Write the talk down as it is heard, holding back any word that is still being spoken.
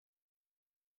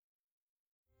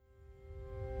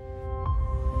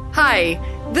Hi,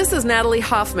 this is Natalie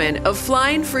Hoffman of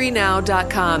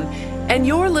FlyingFreeNow.com, and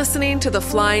you're listening to the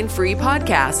Flying Free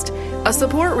Podcast, a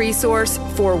support resource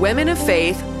for women of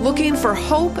faith looking for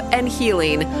hope and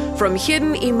healing from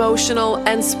hidden emotional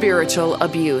and spiritual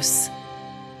abuse.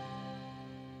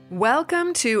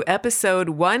 Welcome to episode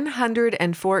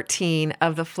 114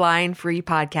 of the Flying Free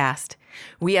Podcast.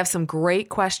 We have some great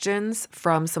questions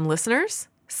from some listeners,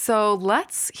 so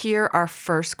let's hear our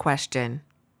first question.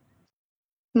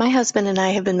 My husband and I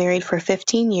have been married for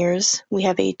 15 years. We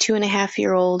have a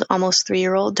 2.5-year-old, almost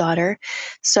 3-year-old daughter.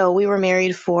 So we were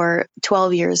married for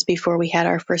 12 years before we had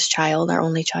our first child, our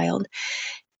only child.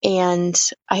 And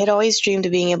I had always dreamed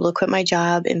of being able to quit my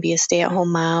job and be a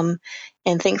stay-at-home mom.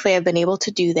 And thankfully, I've been able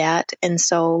to do that. And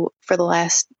so for the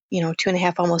last,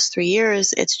 2.5, almost 3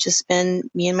 years, it's just been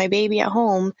me and my baby at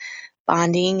home,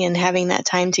 bonding and having that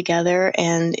time together.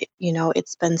 And,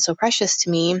 it's been so precious to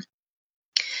me.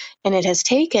 And it has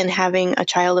taken having a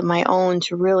child of my own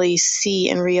to really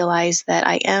see and realize that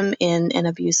I am in an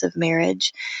abusive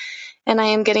marriage. And I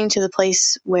am getting to the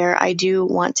place where I do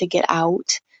want to get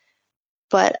out.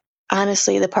 But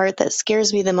honestly, the part that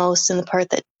scares me the most and the part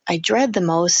that I dread the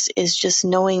most is just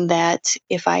knowing that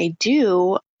if I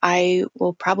do, I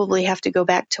will probably have to go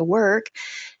back to work.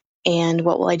 And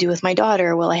what will I do with my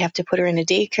daughter? Will I have to put her in a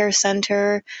daycare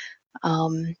center?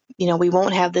 We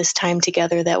won't have this time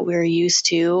together that we're used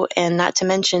to, and not to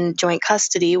mention joint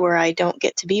custody where I don't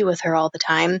get to be with her all the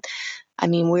time. I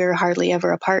mean, we're hardly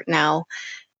ever apart now.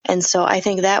 And so I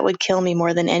think that would kill me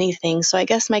more than anything. So I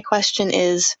guess my question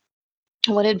is,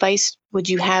 what advice would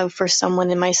you have for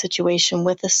someone in my situation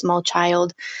with a small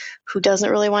child who doesn't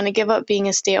really want to give up being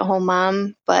a stay-at-home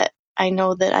mom, but I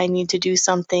know that I need to do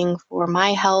something for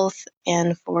my health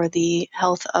and for the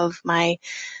health of my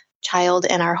child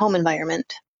and our home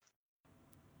environment?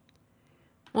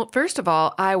 Well, first of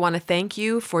all, I want to thank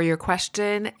you for your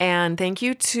question, and thank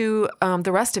you to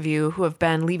the rest of you who have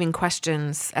been leaving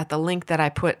questions at the link that I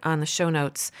put on the show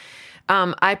notes.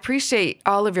 I appreciate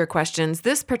all of your questions.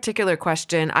 This particular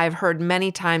question I've heard many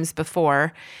times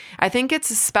before. I think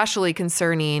it's especially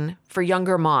concerning for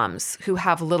younger moms who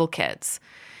have little kids.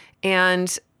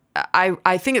 And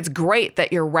I think it's great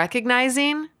that you're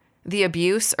recognizing the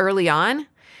abuse early on.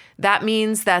 That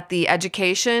means that the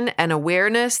education and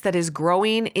awareness that is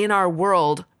growing in our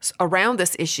world around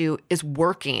this issue is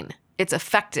working. It's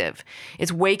effective.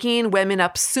 It's waking women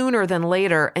up sooner than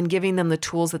later and giving them the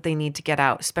tools that they need to get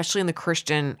out, especially in the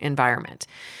Christian environment.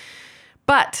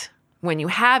 But when you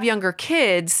have younger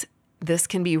kids, this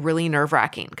can be really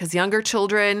nerve-wracking because younger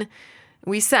children,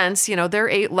 we sense,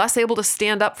 they're less able to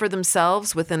stand up for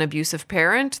themselves with an abusive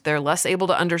parent. They're less able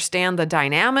to understand the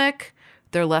dynamic.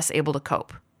 They're less able to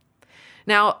cope.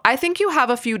 Now, I think you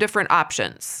have a few different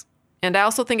options, and I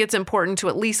also think it's important to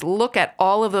at least look at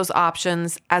all of those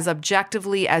options as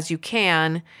objectively as you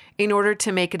can in order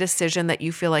to make a decision that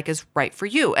you feel like is right for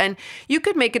you. And you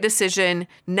could make a decision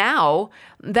now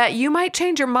that you might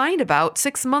change your mind about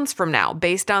 6 months from now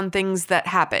based on things that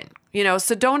happen.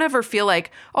 So don't ever feel like,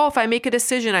 if I make a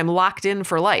decision, I'm locked in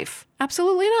for life.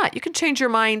 Absolutely not. You can change your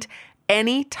mind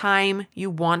anytime you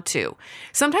want to.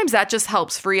 Sometimes that just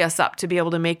helps free us up to be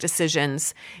able to make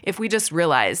decisions if we just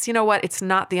realize, it's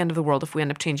not the end of the world if we end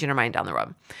up changing our mind down the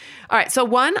road. All right, so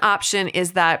one option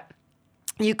is that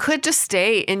you could just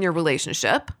stay in your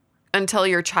relationship until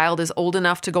your child is old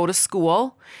enough to go to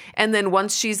school. And then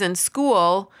once she's in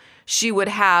school, she would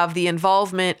have the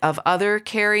involvement of other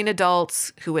caring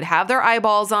adults who would have their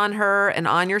eyeballs on her and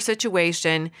on your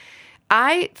situation.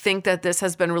 I think that this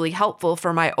has been really helpful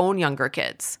for my own younger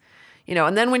kids,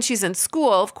 and then when she's in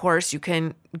school, of course, you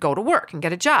can go to work and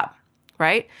get a job,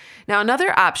 right? Now,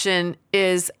 another option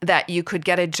is that you could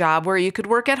get a job where you could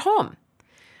work at home.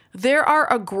 There are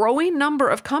a growing number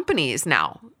of companies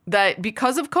now that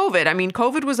because of COVID,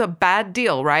 COVID was a bad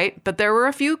deal, right? But there were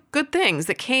a few good things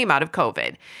that came out of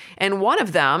COVID. And one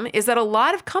of them is that a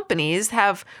lot of companies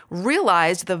have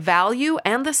realized the value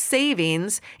and the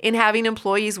savings in having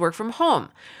employees work from home.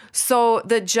 So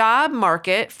the job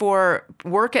market for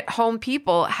work at home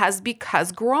people has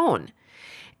grown.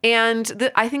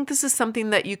 And I think this is something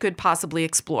that you could possibly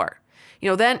explore.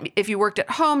 Then if you worked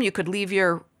at home, you could leave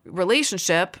your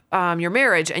relationship, your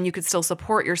marriage, and you could still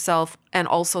support yourself and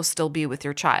also still be with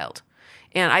your child.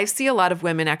 And I see a lot of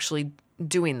women actually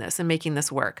doing this and making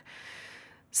this work.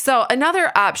 So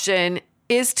another option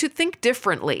is to think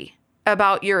differently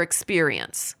about your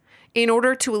experience in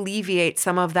order to alleviate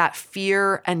some of that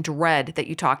fear and dread that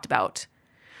you talked about.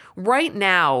 Right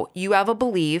now, you have a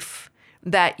belief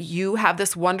that you have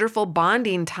this wonderful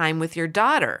bonding time with your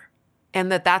daughter.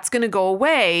 and that's going to go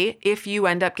away if you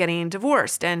end up getting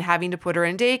divorced and having to put her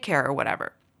in daycare or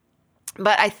whatever.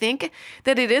 But I think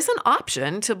that it is an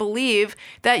option to believe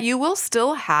that you will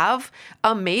still have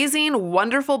amazing,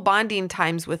 wonderful bonding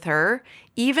times with her,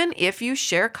 even if you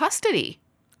share custody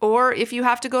or if you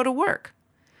have to go to work.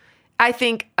 I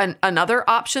think another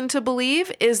option to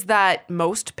believe is that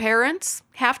most parents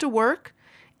have to work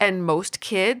and most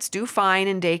kids do fine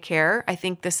in daycare. I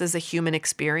think this is a human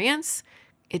experience.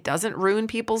 It doesn't ruin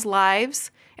people's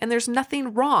lives, and there's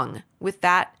nothing wrong with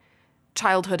that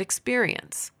childhood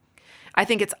experience. I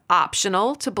think it's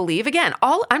optional to believe. Again,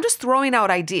 I'm just throwing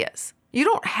out ideas.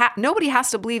 Nobody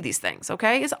has to believe these things,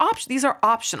 okay? These are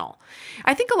optional.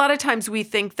 I think a lot of times we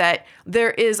think that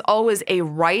there is always a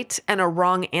right and a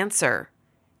wrong answer,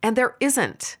 and there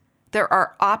isn't. There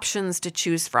are options to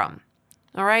choose from,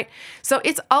 all right? So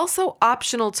it's also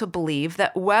optional to believe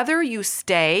that whether you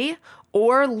stay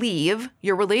or leave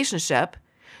your relationship,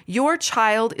 your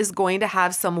child is going to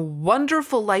have some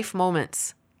wonderful life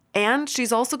moments, and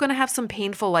she's also going to have some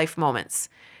painful life moments,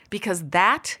 because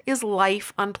that is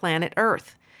life on planet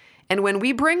Earth. And when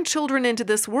we bring children into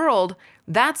this world,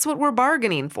 that's what we're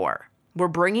bargaining for. We're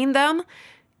bringing them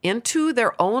into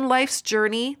their own life's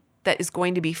journey that is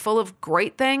going to be full of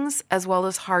great things as well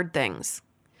as hard things.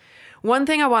 One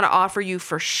thing I want to offer you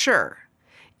for sure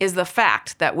is the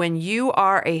fact that when you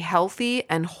are a healthy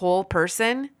and whole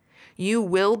person, you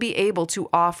will be able to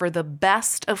offer the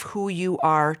best of who you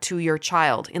are to your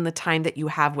child in the time that you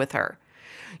have with her.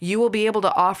 You will be able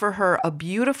to offer her a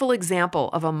beautiful example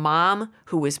of a mom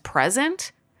who is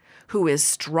present, who is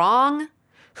strong,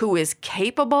 who is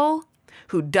capable,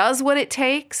 who does what it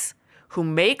takes, who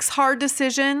makes hard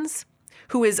decisions,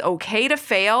 who is okay to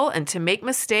fail and to make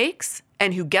mistakes,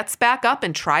 and who gets back up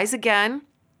and tries again.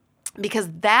 Because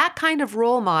that kind of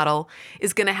role model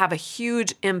is going to have a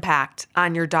huge impact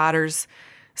on your daughter's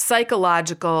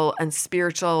psychological and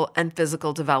spiritual and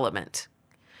physical development.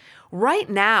 Right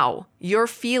now, your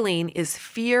feeling is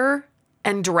fear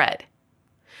and dread.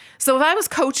 So if I was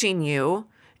coaching you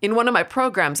in one of my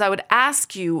programs, I would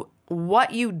ask you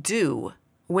what you do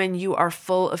when you are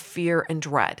full of fear and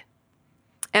dread.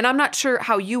 And I'm not sure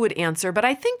how you would answer, but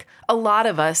I think a lot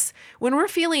of us, when we're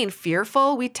feeling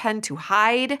fearful, we tend to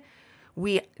hide.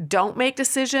 We don't make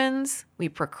decisions. We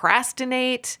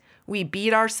procrastinate. We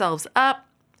beat ourselves up.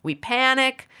 We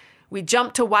panic. We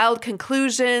jump to wild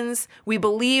conclusions. We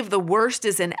believe the worst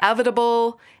is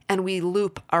inevitable, and we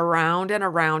loop around and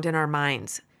around in our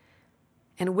minds.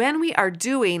 And when we are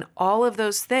doing all of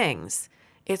those things,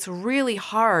 it's really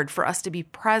hard for us to be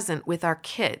present with our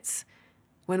kids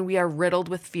when we are riddled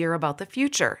with fear about the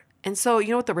future. And so, you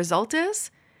know what the result is?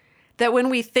 That when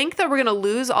we think that we're going to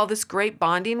lose all this great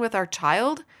bonding with our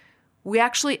child, we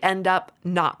actually end up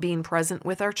not being present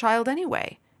with our child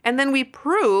anyway. And then we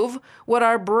prove what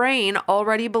our brain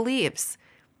already believes.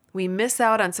 We miss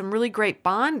out on some really great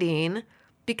bonding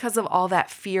because of all that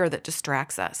fear that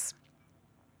distracts us.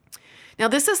 Now,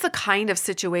 this is the kind of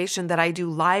situation that I do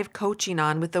live coaching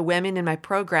on with the women in my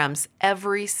programs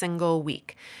every single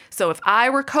week. So if I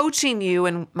were coaching you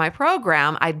in my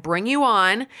program, I'd bring you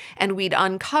on and we'd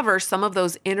uncover some of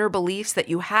those inner beliefs that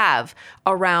you have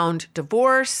around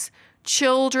divorce,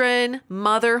 children,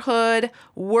 motherhood,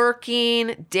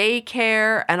 working,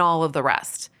 daycare, and all of the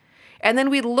rest. And then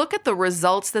we'd look at the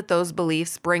results that those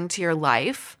beliefs bring to your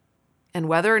life and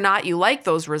whether or not you like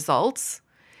those results.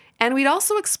 And we'd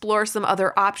also explore some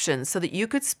other options so that you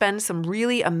could spend some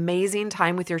really amazing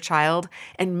time with your child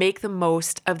and make the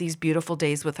most of these beautiful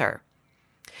days with her.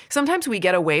 Sometimes we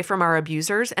get away from our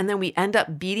abusers and then we end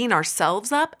up beating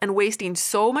ourselves up and wasting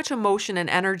so much emotion and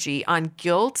energy on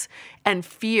guilt and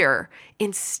fear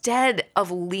instead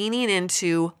of leaning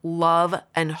into love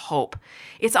and hope.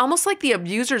 It's almost like the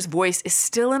abuser's voice is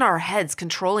still in our heads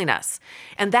controlling us.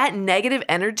 And that negative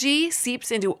energy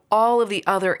seeps into all of the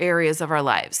other areas of our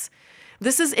lives.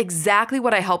 This is exactly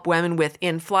what I help women with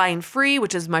in Flying Free,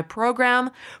 which is my program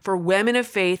for women of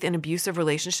faith in abusive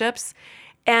relationships,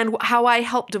 and how I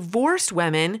help divorced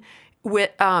women with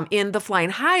in the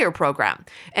Flying Higher program.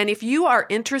 And if you are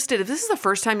interested, if this is the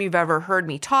first time you've ever heard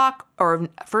me talk or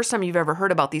first time you've ever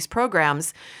heard about these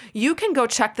programs, you can go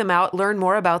check them out, learn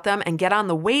more about them, and get on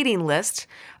the waiting list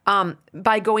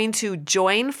by going to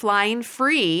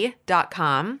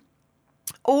joinflyingfree.com.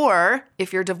 Or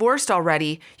if you're divorced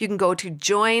already, you can go to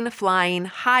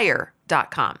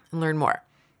joinflyinghigher.com and learn more.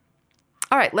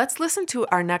 All right, let's listen to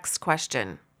our next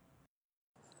question.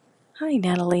 Hi,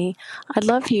 Natalie. I'd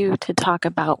love you to talk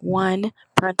about one,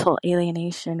 parental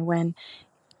alienation, when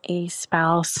a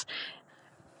spouse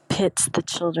pits the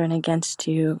children against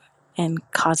you and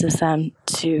causes them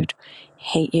to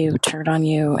hate you, turn on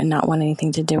you, and not want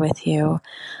anything to do with you.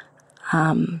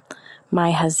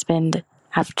 My husband,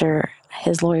 after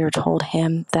his lawyer told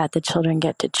him that the children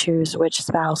get to choose which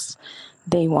spouse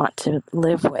they want to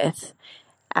live with,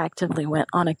 actively went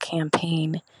on a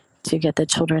campaign to get the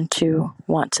children to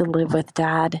want to live with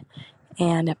dad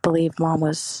and believe mom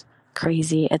was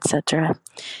crazy, etc.,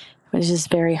 which is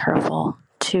very hurtful.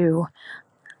 Two,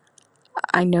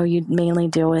 I know you mainly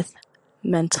deal with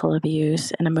mental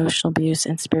abuse and emotional abuse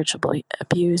and spiritual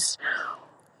abuse.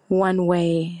 One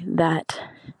way that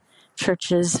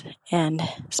churches and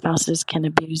spouses can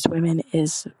abuse women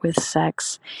is with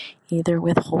sex, either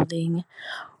withholding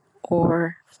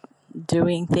or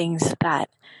doing things that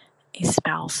a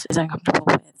spouse is uncomfortable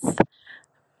with.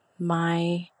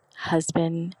 My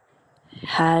husband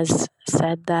has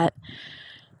said that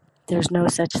there's no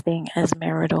such thing as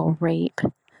marital rape,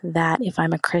 that if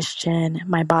I'm a Christian,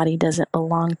 my body doesn't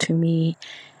belong to me,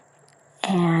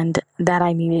 and that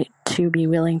I needed to be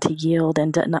willing to yield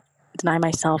and deny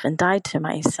myself and die to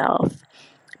myself.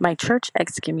 My church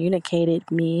excommunicated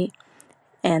me,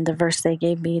 and the verse they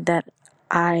gave me that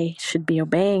I should be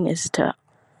obeying is to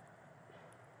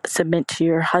submit to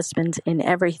your husbands in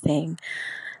everything.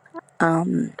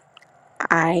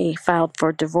 I filed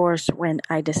for divorce when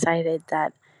I decided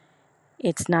that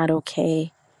it's not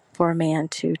okay for a man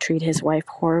to treat his wife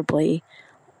horribly,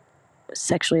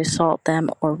 sexually assault them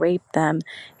or rape them,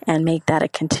 and make that a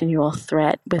continual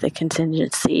threat with a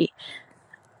contingency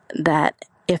that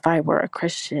if I were a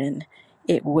Christian,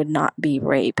 it would not be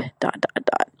rape, ...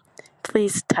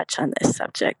 Please touch on this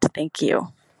subject. Thank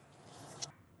you.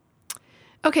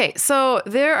 Okay, so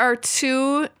there are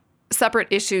two separate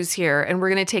issues here, and we're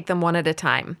going to take them one at a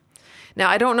time. Now,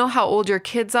 I don't know how old your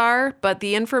kids are, but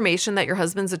the information that your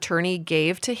husband's attorney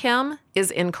gave to him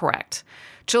is incorrect.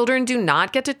 Children do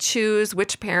not get to choose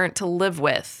which parent to live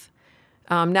with.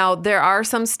 Now, there are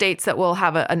some states that will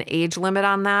have an age limit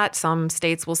on that. Some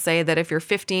states will say that if you're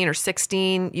 15 or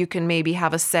 16, you can maybe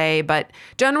have a say. But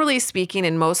generally speaking,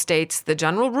 in most states, the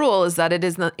general rule is that it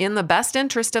is in the best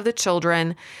interest of the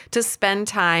children to spend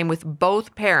time with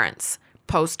both parents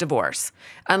post-divorce,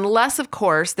 unless, of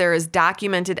course, there is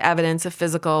documented evidence of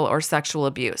physical or sexual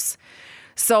abuse.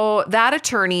 So that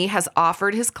attorney has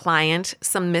offered his client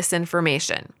some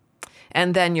misinformation.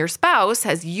 And then your spouse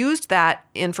has used that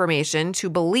information to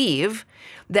believe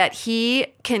that he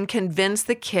can convince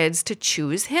the kids to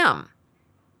choose him.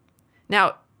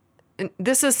 Now,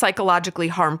 this is psychologically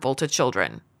harmful to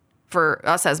children, for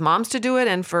us as moms to do it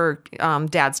and for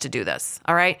dads to do this,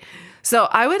 all right? So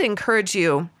I would encourage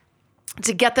you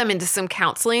to get them into some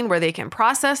counseling where they can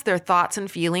process their thoughts and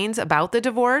feelings about the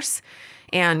divorce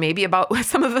and maybe about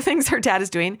some of the things her dad is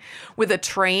doing with a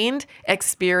trained,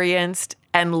 experienced,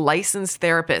 and licensed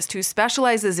therapist who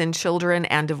specializes in children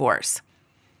and divorce.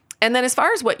 And then as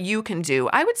far as what you can do,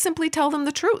 I would simply tell them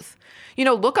the truth.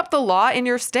 Look up the law in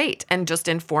your state and just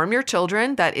inform your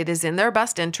children that it is in their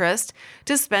best interest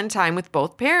to spend time with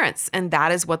both parents, and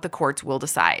that is what the courts will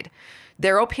decide.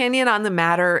 Their opinion on the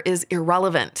matter is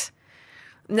irrelevant.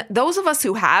 Those of us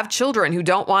who have children who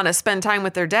don't want to spend time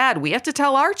with their dad, we have to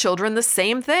tell our children the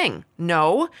same thing.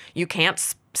 No, you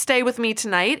can't stay with me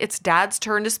tonight. It's dad's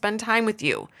turn to spend time with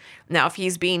you. Now, if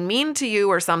he's being mean to you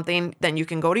or something, then you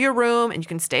can go to your room and you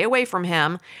can stay away from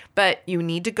him, but you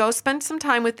need to go spend some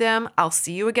time with him. I'll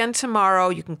see you again tomorrow.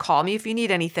 You can call me if you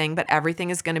need anything, but everything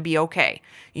is going to be okay.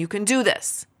 You can do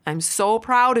this. I'm so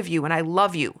proud of you and I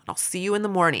love you. I'll see you in the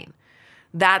morning.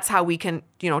 That's how we can,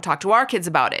 talk to our kids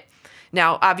about it.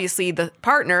 Now, obviously, the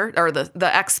partner or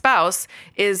the ex-spouse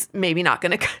is maybe not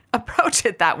going to approach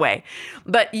it that way,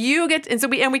 but you get,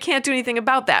 and we can't do anything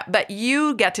about that, but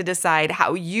you get to decide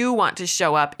how you want to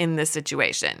show up in this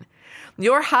situation.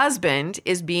 Your husband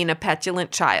is being a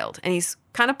petulant child, and he's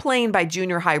kind of playing by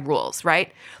junior high rules,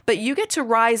 right? But you get to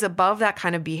rise above that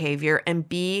kind of behavior and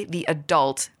be the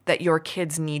adult that your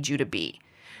kids need you to be.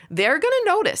 They're going to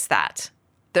notice that.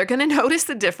 They're going to notice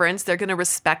the difference. They're going to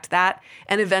respect that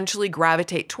and eventually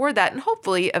gravitate toward that and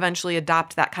hopefully eventually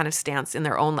adopt that kind of stance in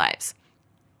their own lives.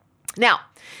 Now,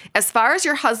 as far as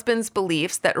your husband's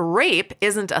beliefs that rape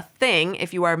isn't a thing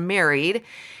if you are married,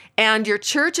 and your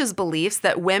church's beliefs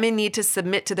that women need to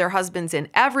submit to their husbands in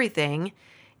everything,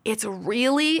 it's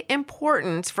really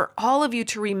important for all of you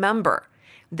to remember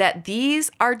that these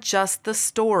are just the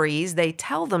stories they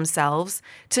tell themselves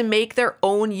to make their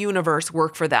own universe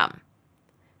work for them.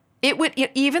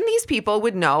 Even these people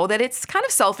would know that it's kind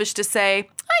of selfish to say,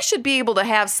 I should be able to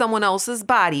have someone else's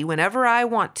body whenever I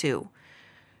want to.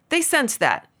 They sense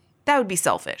that. That would be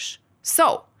selfish.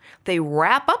 So they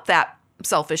wrap up that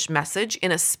selfish message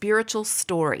in a spiritual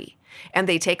story. And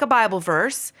they take a Bible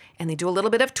verse and they do a little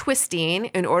bit of twisting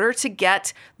in order to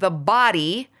get the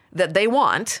body that they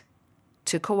want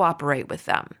to cooperate with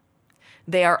them.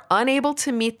 They are unable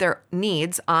to meet their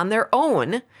needs on their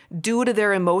own due to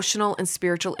their emotional and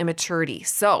spiritual immaturity.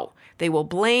 So they will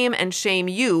blame and shame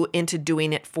you into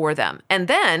doing it for them. And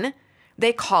then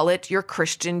they call it your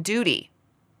Christian duty.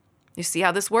 You see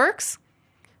how this works?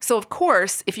 So of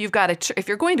course, if you're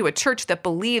going to a church that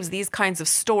believes these kinds of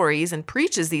stories and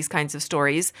preaches these kinds of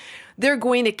stories, they're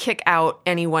going to kick out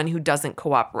anyone who doesn't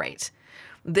cooperate.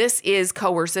 This is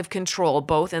coercive control,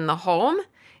 both in the home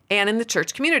and in the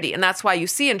church community. And that's why you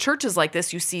see in churches like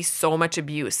this, you see so much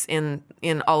abuse in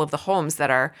all of the homes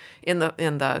that are in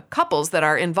the couples that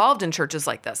are involved in churches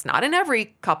like this. Not in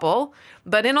every couple,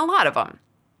 but in a lot of them.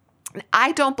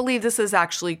 I don't believe this is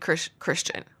actually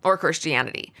Christian or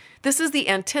Christianity. This is the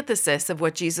antithesis of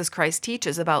what Jesus Christ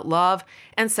teaches about love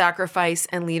and sacrifice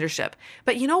and leadership.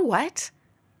 But you know what?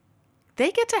 They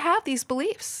get to have these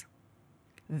beliefs.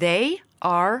 They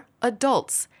are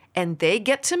adults and they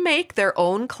get to make their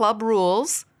own club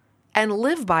rules and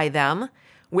live by them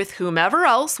with whomever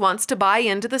else wants to buy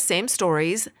into the same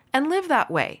stories and live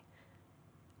that way.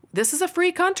 This is a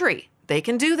free country. They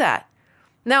can do that.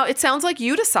 Now, it sounds like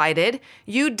you decided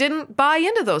you didn't buy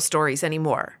into those stories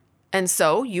anymore. And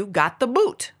so you got the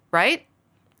boot, right?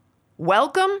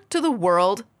 Welcome to the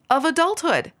world of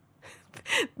adulthood.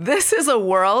 This is a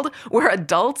world where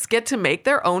adults get to make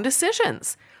their own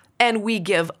decisions, and we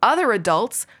give other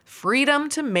adults freedom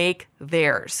to make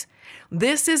theirs.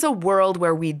 This is a world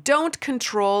where we don't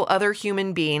control other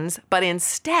human beings, but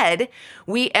instead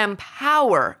we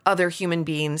empower other human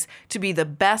beings to be the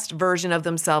best version of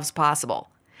themselves possible.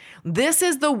 This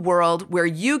is the world where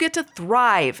you get to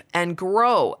thrive and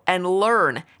grow and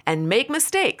learn and make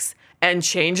mistakes and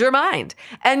change your mind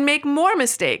and make more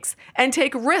mistakes and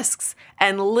take risks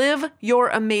and live your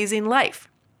amazing life.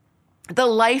 The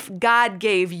life God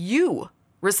gave you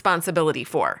responsibility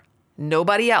for,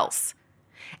 nobody else.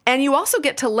 And you also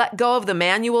get to let go of the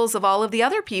manuals of all of the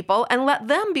other people and let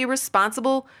them be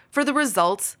responsible for the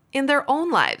results in their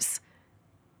own lives.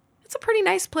 It's a pretty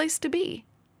nice place to be.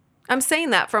 I'm saying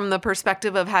that from the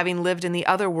perspective of having lived in the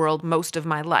other world most of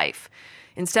my life.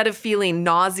 Instead of feeling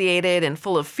nauseated and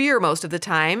full of fear most of the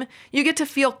time, you get to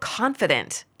feel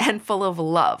confident and full of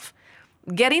love.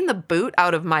 Getting the boot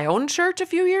out of my own church a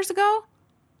few years ago,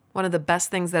 one of the best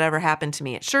things that ever happened to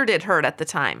me. It sure did hurt at the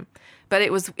time, but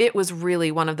it was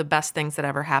really one of the best things that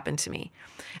ever happened to me.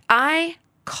 I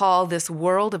call this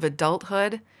world of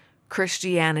adulthood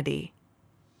Christianity,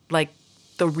 like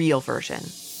the real version.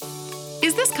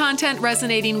 Is this content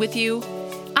resonating with you?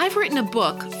 I've written a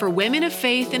book for women of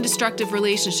faith in destructive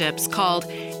relationships called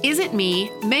Is It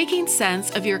Me? Making Sense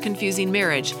of Your Confusing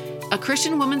Marriage, a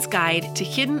Christian woman's guide to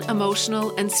hidden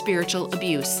emotional and spiritual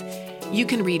abuse. You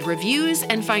can read reviews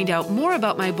and find out more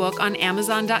about my book on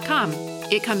Amazon.com.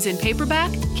 It comes in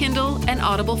paperback, Kindle, and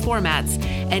Audible formats.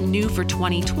 And new for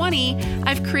 2020,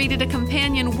 I've created a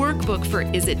companion workbook for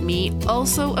Is It Me,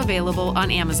 also available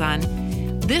on Amazon.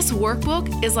 This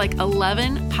workbook is like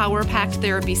 11 power-packed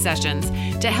therapy sessions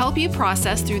to help you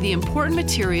process through the important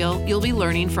material you'll be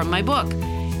learning from my book.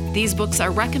 These books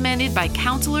are recommended by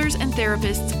counselors and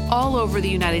therapists all over the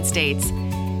United States.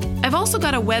 I've also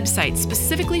got a website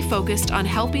specifically focused on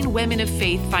helping women of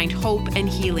faith find hope and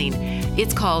healing.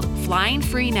 It's called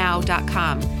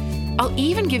flyingfreenow.com. I'll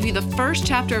even give you the first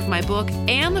chapter of my book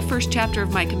and the first chapter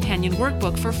of my companion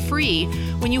workbook for free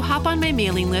when you hop on my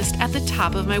mailing list at the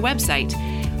top of my website.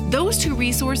 Those two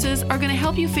resources are going to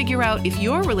help you figure out if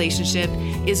your relationship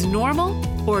is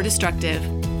normal or destructive.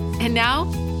 And now,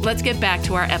 let's get back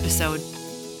to our episode.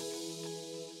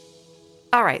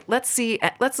 All right, let's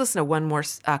listen to one more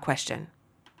question.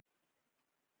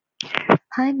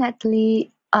 Hi,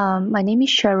 Natalie. My name is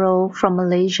Cheryl from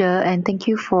Malaysia, and thank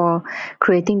you for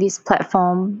creating this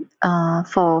platform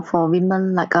for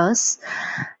women like us.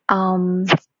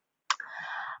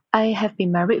 I have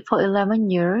been married for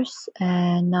 11 years,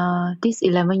 and these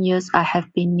 11 years I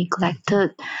have been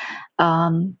neglected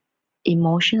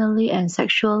emotionally and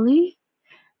sexually.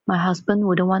 My husband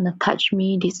wouldn't want to touch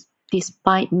me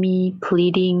despite me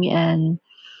pleading and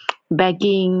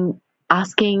begging,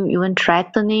 asking, even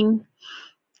threatening.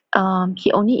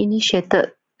 He only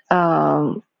initiated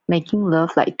making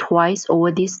love like twice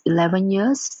over these 11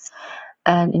 years.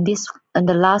 And in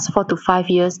the last 4 to 5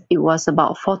 years, it was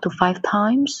about 4 to 5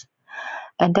 times.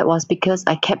 And that was because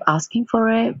I kept asking for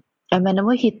it. And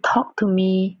whenever he talked to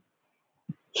me,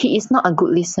 he is not a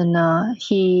good listener.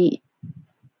 His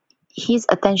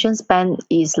attention span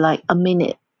is like a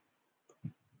minute.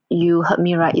 You heard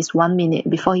me right, it's 1 minute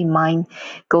before his mind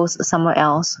goes somewhere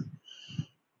else.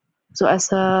 So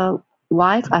as a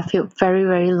wife, I feel very,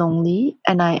 very lonely,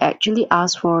 and I actually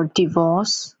asked for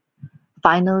divorce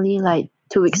finally like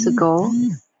 2 weeks ago.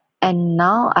 And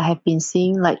now I have been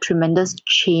seeing like tremendous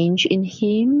change in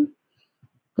him.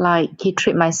 Like he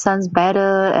treat my sons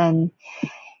better,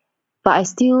 but I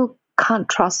still can't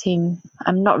trust him.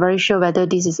 I'm not very sure whether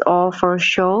this is all for a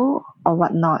show or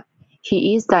whatnot.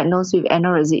 He is diagnosed with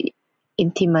anorexia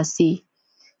intimacy.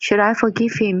 Should I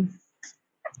forgive him?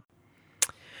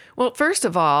 Well, first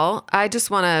of all, I just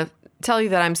want to tell you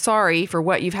that I'm sorry for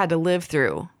what you've had to live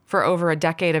through for over a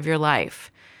decade of your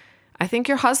life. I think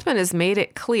your husband has made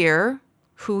it clear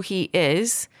who he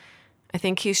is. I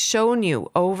think he's shown you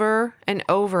over and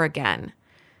over again.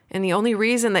 And the only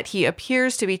reason that he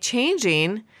appears to be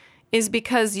changing is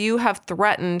because you have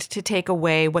threatened to take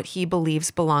away what he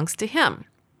believes belongs to him.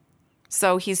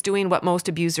 So he's doing what most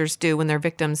abusers do when their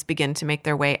victims begin to make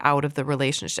their way out of the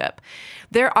relationship.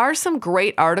 There are some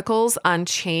great articles on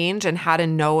change and how to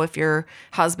know if your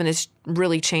husband is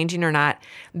really changing or not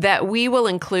that we will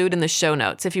include in the show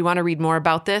notes. If you want to read more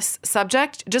about this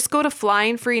subject, just go to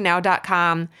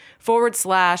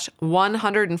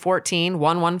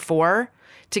flyingfreenow.com/114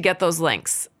 to get those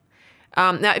links.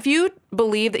 Now, if you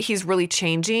believe that he's really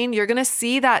changing, you're going to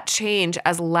see that change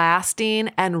as lasting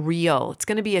and real. It's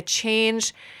going to be a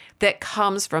change that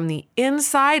comes from the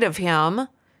inside of him,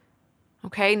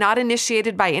 okay? Not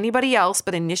initiated by anybody else,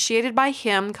 but initiated by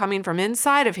him, coming from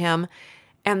inside of him,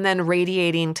 and then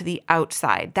radiating to the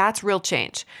outside. That's real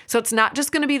change. So it's not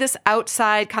just going to be this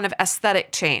outside kind of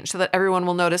aesthetic change so that everyone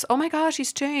will notice, oh my gosh,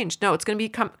 he's changed. No, it's going to be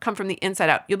come from the inside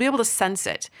out. You'll be able to sense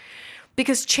it.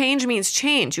 Because change means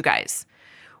change, you guys.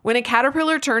 When a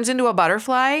caterpillar turns into a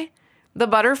butterfly, the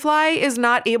butterfly is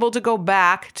not able to go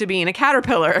back to being a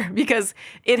caterpillar because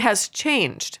it has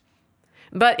changed.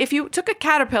 But if you took a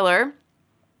caterpillar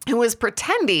who was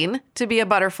pretending to be a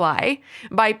butterfly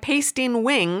by pasting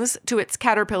wings to its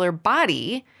caterpillar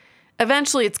body,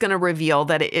 eventually it's going to reveal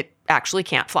that it actually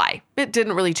can't fly. It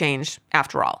didn't really change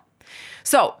after all.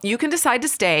 So you can decide to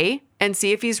stay and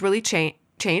see if he's really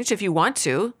changed if you want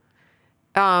to.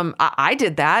 I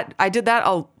did that. I did that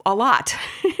a lot.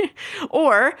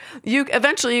 Or you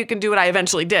can do what I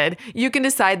eventually did. You can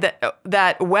decide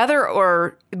that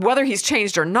whether he's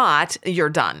changed or not, you're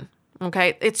done.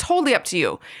 Okay. It's totally up to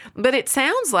you. But it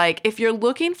sounds like if you're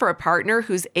looking for a partner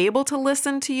who's able to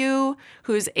listen to you,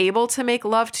 who's able to make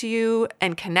love to you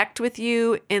and connect with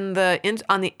you on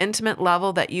the intimate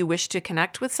level that you wish to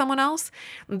connect with someone else,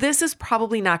 this is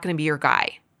probably not going to be your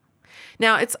guy.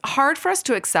 Now, it's hard for us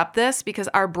to accept this because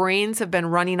our brains have been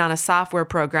running on a software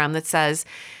program that says,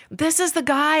 this is the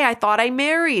guy I thought I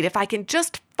married. If I can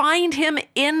just find him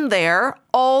in there,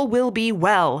 all will be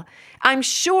well. I'm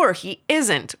sure he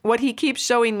isn't what he keeps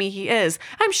showing me he is.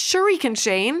 I'm sure he can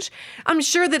change. I'm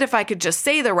sure that if I could just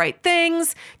say the right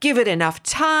things, give it enough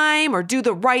time, or do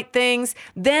the right things,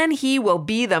 then he will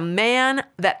be the man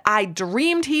that I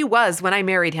dreamed he was when I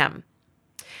married him.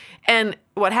 And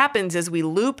what happens is we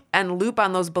loop and loop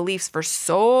on those beliefs for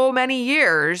so many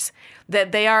years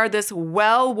that they are this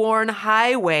well-worn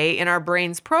highway in our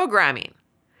brain's programming.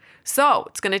 So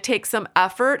it's going to take some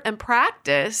effort and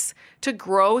practice to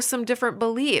grow some different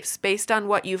beliefs based on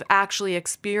what you've actually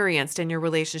experienced in your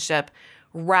relationship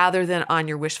rather than on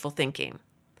your wishful thinking.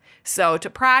 So to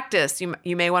practice,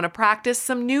 you may want to practice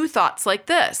some new thoughts like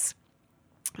this.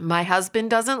 My husband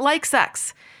doesn't like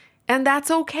sex, and that's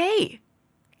okay.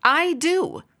 I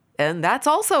do, and that's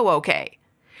also okay.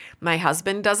 My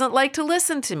husband doesn't like to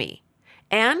listen to me,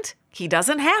 and he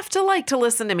doesn't have to like to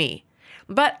listen to me,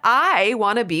 but I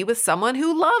want to be with someone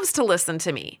who loves to listen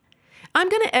to me. I'm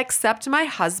going to accept my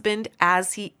husband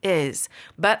as he is,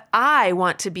 but I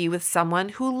want to be with someone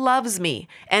who loves me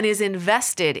and is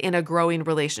invested in a growing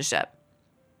relationship.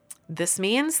 This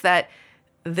means that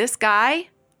this guy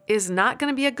is not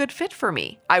going to be a good fit for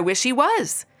me. I wish he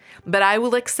was. But I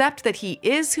will accept that he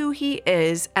is who he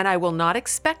is, and I will not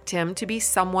expect him to be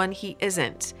someone he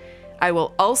isn't. I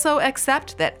will also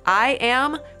accept that I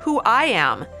am who I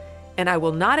am, and I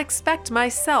will not expect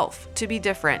myself to be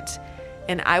different.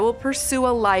 And I will pursue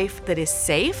a life that is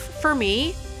safe for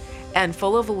me and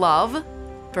full of love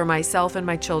for myself and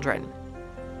my children.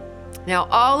 Now,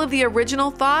 all of the original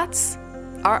thoughts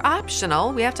are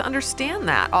optional. We have to understand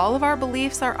that. All of our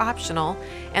beliefs are optional,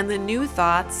 and the new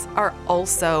thoughts are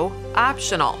also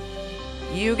optional.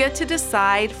 You get to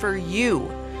decide for you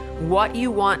what you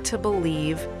want to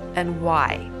believe and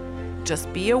why.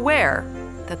 Just be aware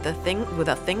that the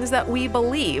things that we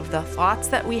believe, the thoughts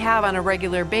that we have on a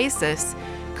regular basis,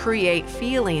 create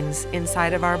feelings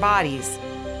inside of our bodies.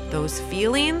 Those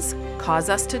feelings cause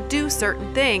us to do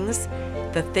certain things.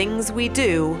 The things we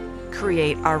do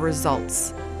create our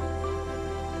results.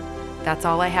 That's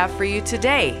all I have for you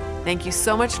today. Thank you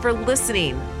so much for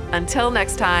listening. Until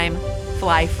next time,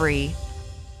 fly free.